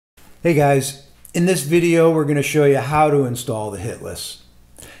Hey guys, in this video we're going to show you how to install the HITLIS.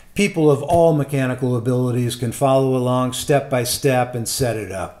 People of all mechanical abilities can follow along step by step and set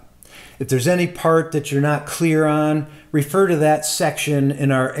it up. If there's any part that you're not clear on, refer to that section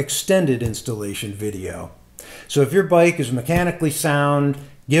in our extended installation video. So if your bike is mechanically sound,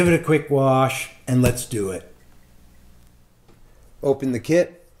 give it a quick wash and let's do it. Open the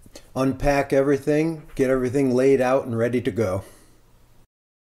kit, unpack everything, get everything laid out and ready to go.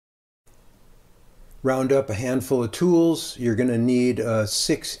 Round up a handful of tools. You're going to need a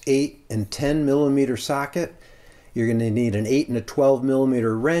 6, 8, and 10 millimeter socket. You're going to need an 8 and a 12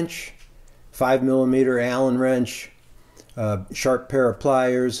 millimeter wrench, 5 millimeter Allen wrench, a sharp pair of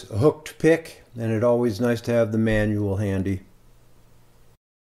pliers, a hooked pick, and it's always nice to have the manual handy.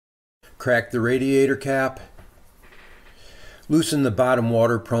 Crack the radiator cap. Loosen the bottom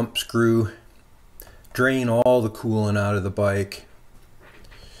water pump screw. Drain all the coolant out of the bike.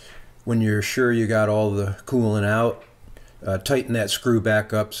 When you're sure you got all the coolant out, tighten that screw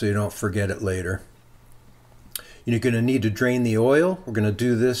back up so you don't forget it later. You're going to need to drain the oil. We're going to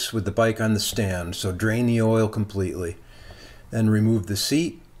do this with the bike on the stand, so drain the oil completely. Then remove the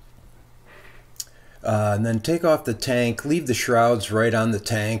seat. And then take off the tank. Leave the shrouds right on the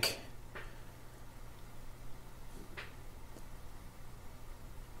tank.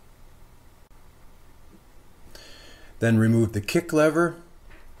 Then remove the kick lever.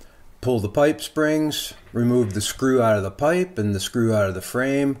 Pull the pipe springs, remove the screw out of the pipe and the screw out of the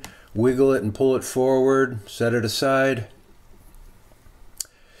frame, wiggle it and pull it forward, set it aside.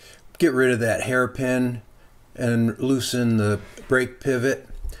 Get rid of that hairpin and loosen the brake pivot.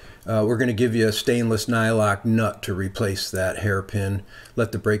 We're going to give you a stainless nylock nut to replace that hairpin.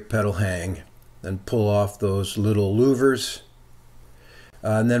 Let the brake pedal hang. Then pull off those little louvers.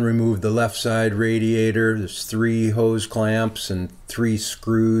 And then remove the left side radiator. There's 3 hose clamps and 3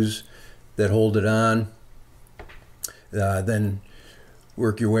 screws that hold it on. Then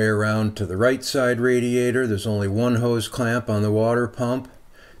work your way around to the right side radiator. There's only 1 hose clamp on the water pump.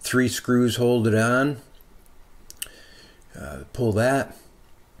 3 screws hold it on. Pull that.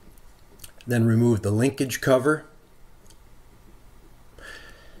 Then remove the linkage cover.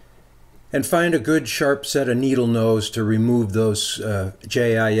 And find a good sharp set of needle nose to remove those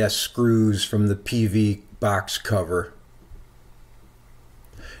JIS screws from the PV box cover.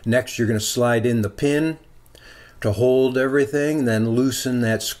 Next, you're going to slide in the pin to hold everything, then loosen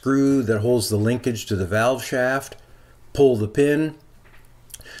that screw that holds the linkage to the valve shaft. Pull the pin,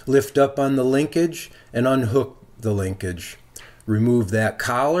 lift up on the linkage, and unhook the linkage. Remove that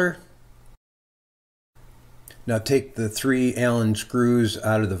collar. Now take the 3 Allen screws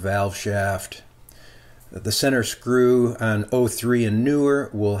out of the valve shaft. The center screw on 03 and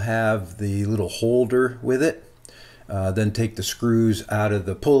newer will have the little holder with it. Then take the screws out of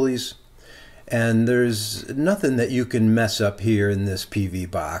the pulleys. And there's nothing that you can mess up here in this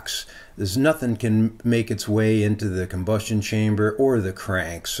PV box. There's nothing can make its way into the combustion chamber or the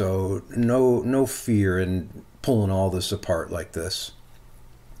crank. So no fear in pulling all this apart like this.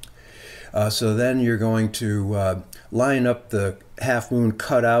 So then you're going to line up the half moon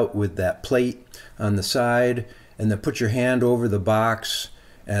cutout with that plate on the side, and then put your hand over the box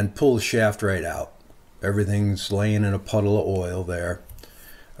and pull the shaft right out. Everything's laying in a puddle of oil there.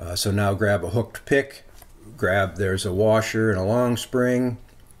 So now grab a hooked pick, there's a washer and a long spring,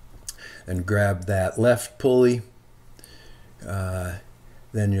 and grab that left pulley.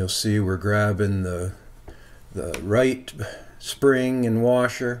 Then you'll see we're grabbing the right spring and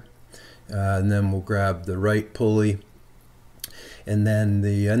washer. And then we'll grab the right pulley, and then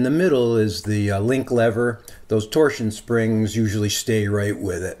in the middle is the link lever. Those torsion springs usually stay right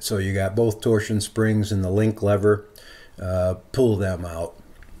with it, so you got both torsion springs and the link lever. Pull them out.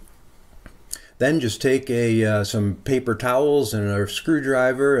 Then just take some paper towels and a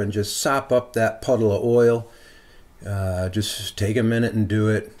screwdriver and just sop up that puddle of oil. Just take a minute and do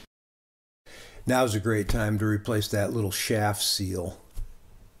it. Now's a great time to replace that little shaft seal.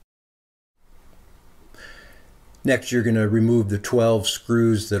 Next, you're going to remove the 12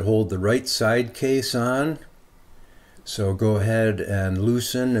 screws that hold the right side case on. So go ahead and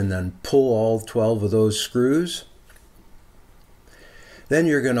loosen and then pull all 12 of those screws. Then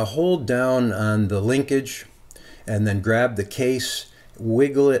you're going to hold down on the linkage and then grab the case,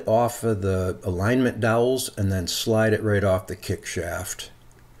 wiggle it off of the alignment dowels, and then slide it right off the kick shaft.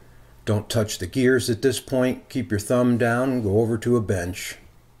 Don't touch the gears at this point. Keep your thumb down and go over to a bench.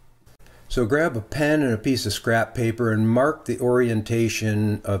 So grab a pen and a piece of scrap paper and mark the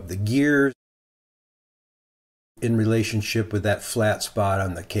orientation of the gears in relationship with that flat spot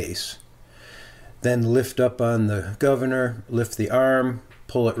on the case. Then lift up on the governor, lift the arm,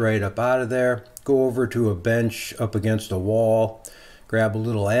 pull it right up out of there. Go over to a bench up against a wall, grab a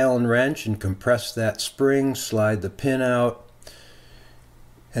little Allen wrench and compress that spring, slide the pin out,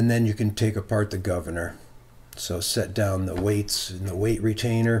 and then you can take apart the governor. So set down the weights in the weight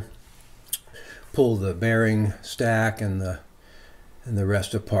retainer, pull the bearing stack and the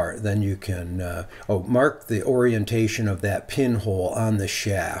rest apart. Then you can mark the orientation of that pinhole on the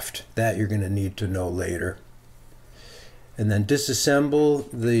shaft. That you're going to need to know later. And then disassemble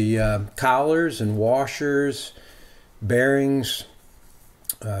the collars and washers, bearings.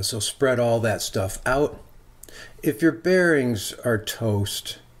 So spread all that stuff out. If your bearings are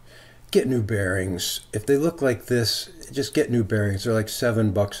toast, get new bearings. If they look like this, just get new bearings. They're like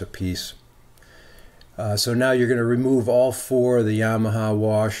 $7 a piece. So now you're going to remove all 4 of the Yamaha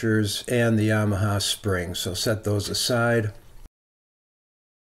washers and the Yamaha springs. So set those aside.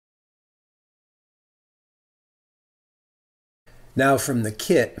 Now from the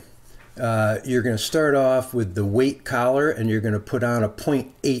kit, you're going to start off with the weight collar, and you're going to put on a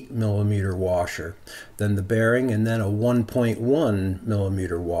 0.8 millimeter washer, then the bearing, and then a 1.1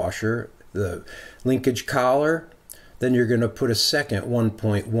 millimeter washer, the linkage collar, then you're going to put a second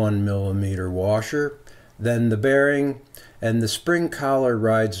 1.1 millimeter washer, then the bearing, and the spring collar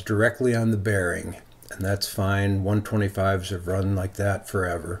rides directly on the bearing, and that's fine. 125s have run like that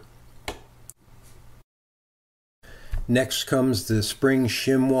forever. Next comes the spring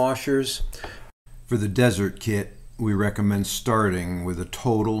shim washers. For the desert kit, we recommend starting with a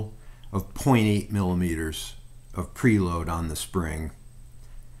total of 0.8 millimeters of preload on the spring.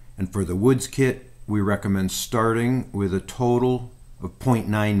 And for the woods kit, we recommend starting with a total of 0.9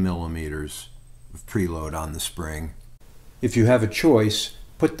 millimeters of preload on the spring. If you have a choice,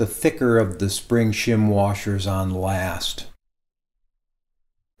 put the thicker of the spring shim washers on last.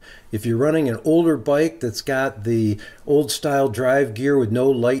 If you're running an older bike that's got the old style drive gear with no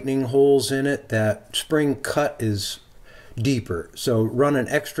lightning holes in it, that spring cut is deeper. So run an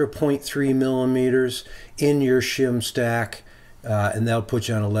extra 0.3 millimeters in your shim stack, and that'll put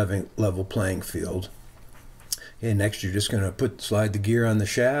you on a level playing field. Okay, next you're just going to slide the gear on the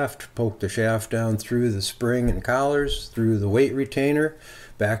shaft, poke the shaft down through the spring and collars, through the weight retainer,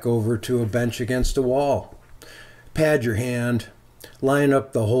 back over to a bench against a wall. Pad your hand. Line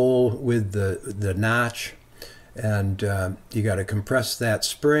up the hole with the notch, and you got to compress that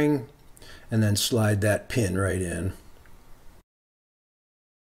spring and then slide that pin right in.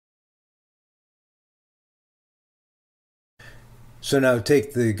 So now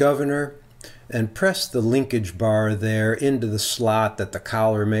take the governor and press the linkage bar there into the slot that the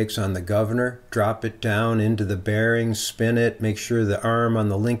collar makes on the governor. Drop it down into the bearing, spin it, make sure the arm on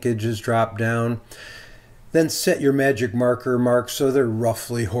the linkage is dropped down. Then set your magic marker marks so they're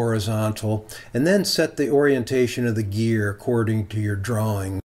roughly horizontal, and then set the orientation of the gear according to your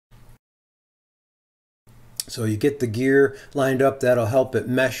drawing. So you get the gear lined up, that'll help it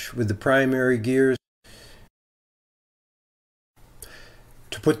mesh with the primary gears.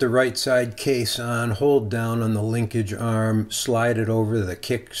 To put the right side case on, hold down on the linkage arm, slide it over the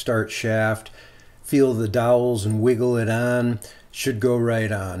kickstart shaft, feel the dowels and wiggle it on. Should go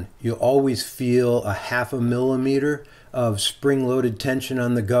right on. You'll always feel a 0.5 millimeter of spring-loaded tension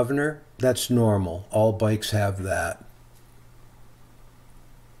on the governor. That's normal. All bikes have that.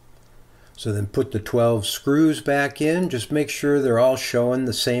 So then put the 12 screws back in. Just make sure they're all showing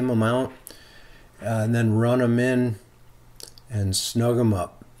the same amount, and then run them in and snug them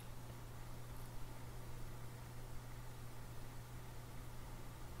up.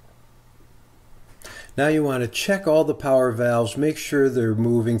 Now you want to check all the power valves, make sure they're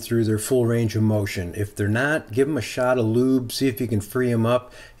moving through their full range of motion. If they're not, give them a shot of lube, see if you can free them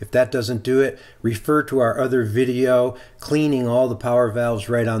up. If that doesn't do it, refer to our other video, cleaning all the power valves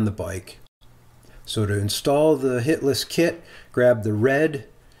right on the bike. So to install the HITLIS kit, grab the red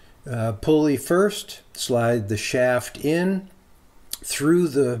pulley first, slide the shaft in through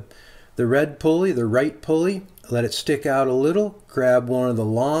the red pulley, the right pulley, let it stick out a little, grab one of the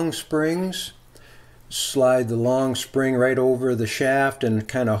long springs, slide the long spring right over the shaft and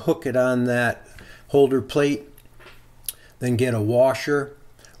kind of hook it on that holder plate. Then get a washer,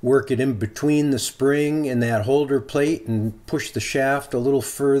 work it in between the spring and that holder plate and push the shaft a little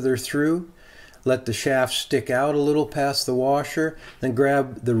further through. Let the shaft stick out a little past the washer. Then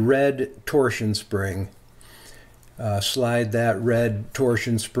grab the red torsion spring. Slide that red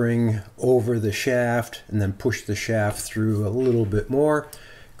torsion spring over the shaft and then push the shaft through a little bit more.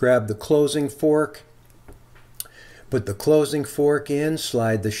 Grab the closing fork. Put the closing fork in,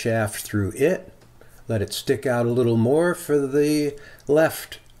 slide the shaft through it, let it stick out a little more for the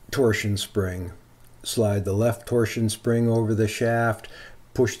left torsion spring. Slide the left torsion spring over the shaft,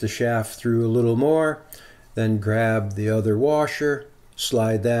 push the shaft through a little more, then grab the other washer,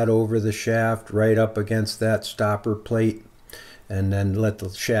 slide that over the shaft right up against that stopper plate, and then let the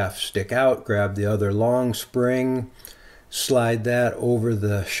shaft stick out. Grab the other long spring, slide that over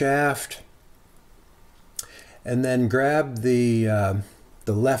the shaft, and then grab the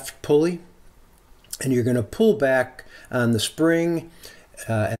left pulley, and you're going to pull back on the spring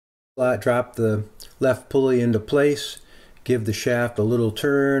and drop the left pulley into place. Give the shaft a little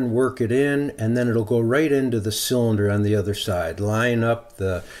turn, work it in, and then it'll go right into the cylinder on the other side. Line up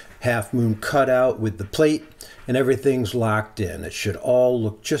the half moon cutout with the plate, and everything's locked in. It should all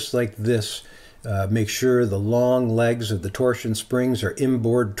look just like this. Make sure the long legs of the torsion springs are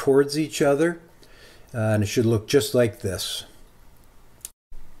inboard towards each other, and it should look just like this.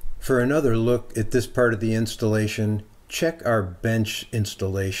 For another look at this part of the installation, check our bench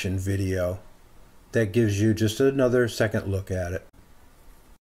installation video. That gives you just another second look at it.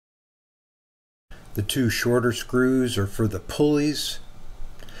 The two shorter screws are for the pulleys.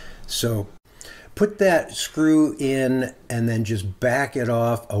 So put that screw in and then just back it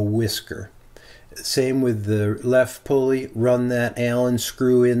off a whisker. Same with the left pulley. Run that Allen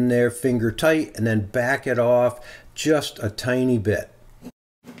screw in there finger tight and then back it off just a tiny bit.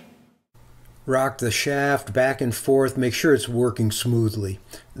 Rock the shaft back and forth, make sure it's working smoothly.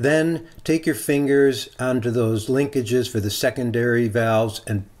 Then take your fingers onto those linkages for the secondary valves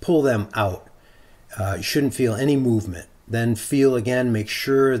and pull them out. You shouldn't feel any movement. Then feel again, make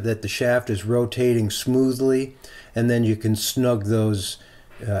sure that the shaft is rotating smoothly, and then you can snug those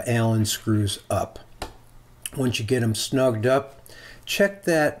Allen screws up. Once you get them snugged up, check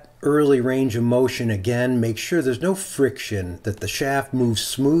that early range of motion again. Make sure there's no friction, that the shaft moves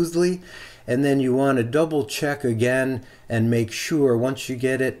smoothly. And then you want to double check again and make sure once you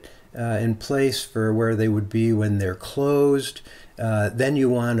get it in place for where they would be when they're closed, then you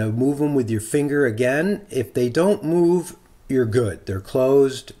want to move them with your finger again. If they don't move, you're good. They're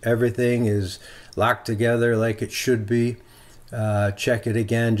closed. Everything is locked together like it should be. Check it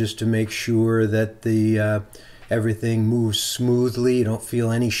again just to make sure that the everything moves smoothly. You don't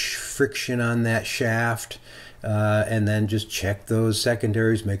feel any friction on that shaft. And then just check those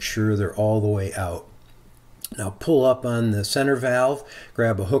secondaries, make sure they're all the way out. Now pull up on the center valve,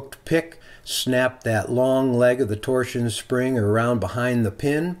 grab a hooked pick, snap that long leg of the torsion spring around behind the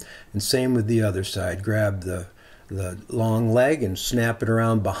pin, and same with the other side. Grab the long leg and snap it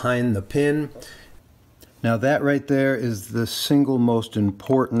around behind the pin. Now that right there is the single most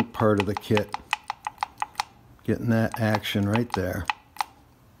important part of the kit. Getting that action right there.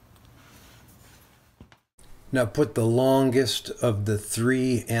 Now put the longest of the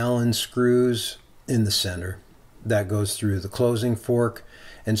 3 Allen screws in the center. That goes through the closing fork,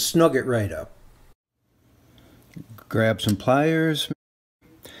 and snug it right up. Grab some pliers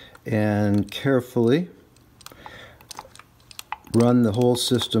and carefully run the whole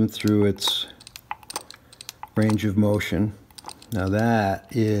system through its range of motion. Now that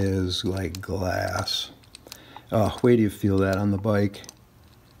is like glass. Oh, wait till you feel that on the bike.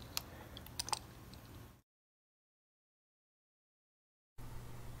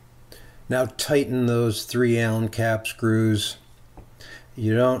 Now tighten those 3 Allen cap screws.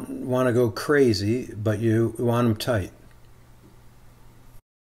 You don't want to go crazy, but you want them tight.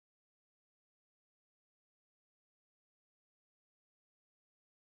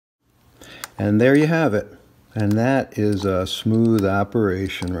 And there you have it. And that is a smooth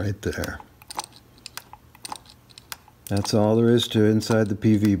operation right there. That's all there is to inside the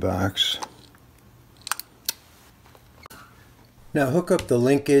PV box. Now hook up the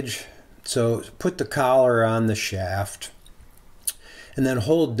linkage. So put the collar on the shaft and then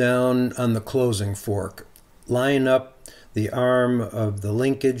hold down on the closing fork. Line up the arm of the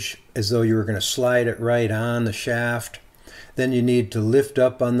linkage as though you were going to slide it right on the shaft. Then you need to lift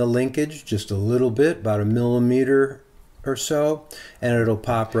up on the linkage just a little bit, about 1 millimeter or so, and it'll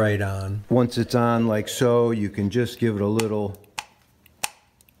pop right on. Once it's on like so, you can just give it a little,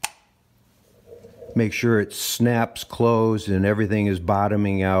 make sure it snaps closed and everything is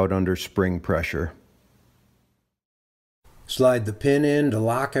bottoming out under spring pressure. Slide the pin in to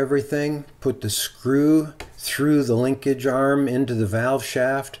lock everything. Put the screw through the linkage arm into the valve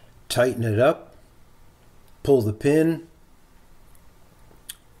shaft. Tighten it up. Pull the pin.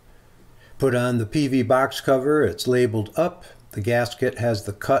 Put on the PV box cover. It's labeled up. The gasket has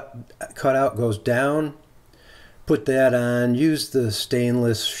the cutout goes down. Put that on. Use the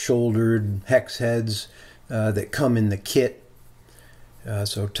stainless shouldered hex heads that come in the kit.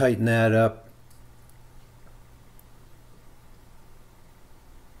 So tighten that up.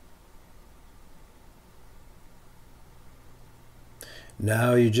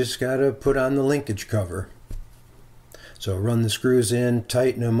 Now you just got to put on the linkage cover. So run the screws in,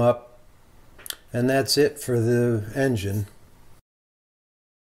 tighten them up, and that's it for the engine.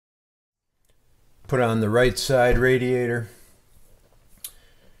 Put on the right side radiator,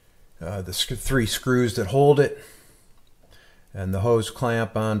 the 3 screws that hold it, and the hose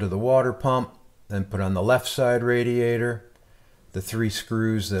clamp onto the water pump. Then put on the left side radiator, the 3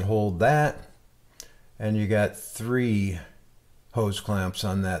 screws that hold that, and you got 3 hose clamps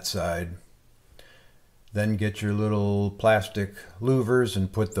on that side. Then get your little plastic louvers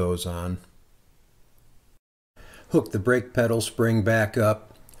and put those on. Hook the brake pedal spring back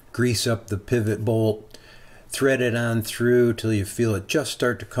up, grease up the pivot bolt, thread it on through till you feel it just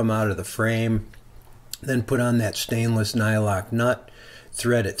start to come out of the frame. Then put on that stainless nylock nut,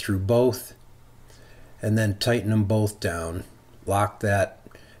 thread it through both, and then tighten them both down. Lock that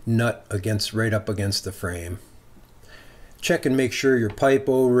nut right up against the frame. Check and make sure your pipe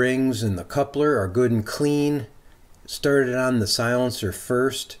O-rings and the coupler are good and clean. Start it on the silencer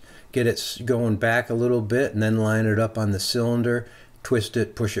first. Get it going back a little bit and then line it up on the cylinder. Twist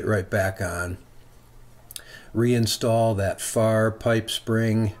it, push it right back on. Reinstall that far pipe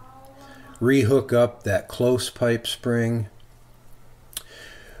spring. Rehook up that close pipe spring.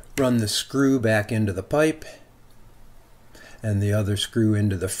 Run the screw back into the pipe and the other screw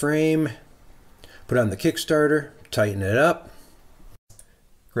into the frame. Put on the Kickstarter, tighten it up.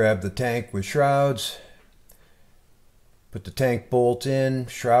 Grab the tank with shrouds. Put the tank bolt in,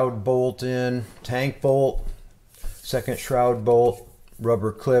 shroud bolt in, tank bolt, second shroud bolt,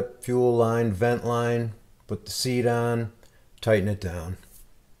 rubber clip, fuel line, vent line. Put the seat on, tighten it down.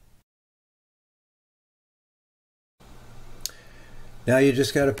 Now you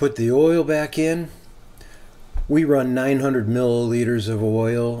just got to put the oil back in. We run 900 milliliters of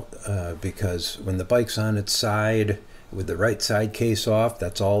oil because when the bike's on its side with the right side case off,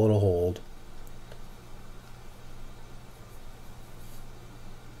 that's all it'll hold.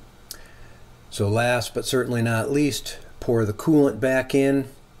 So last but certainly not least, pour the coolant back in,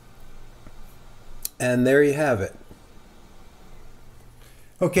 and there you have it.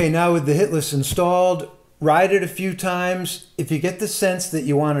 Okay, now with the HITLIS installed, ride it a few times. If you get the sense that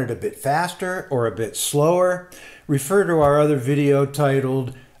you want it a bit faster or a bit slower, refer to our other video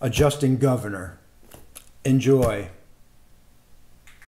titled Adjusting Governor. Enjoy.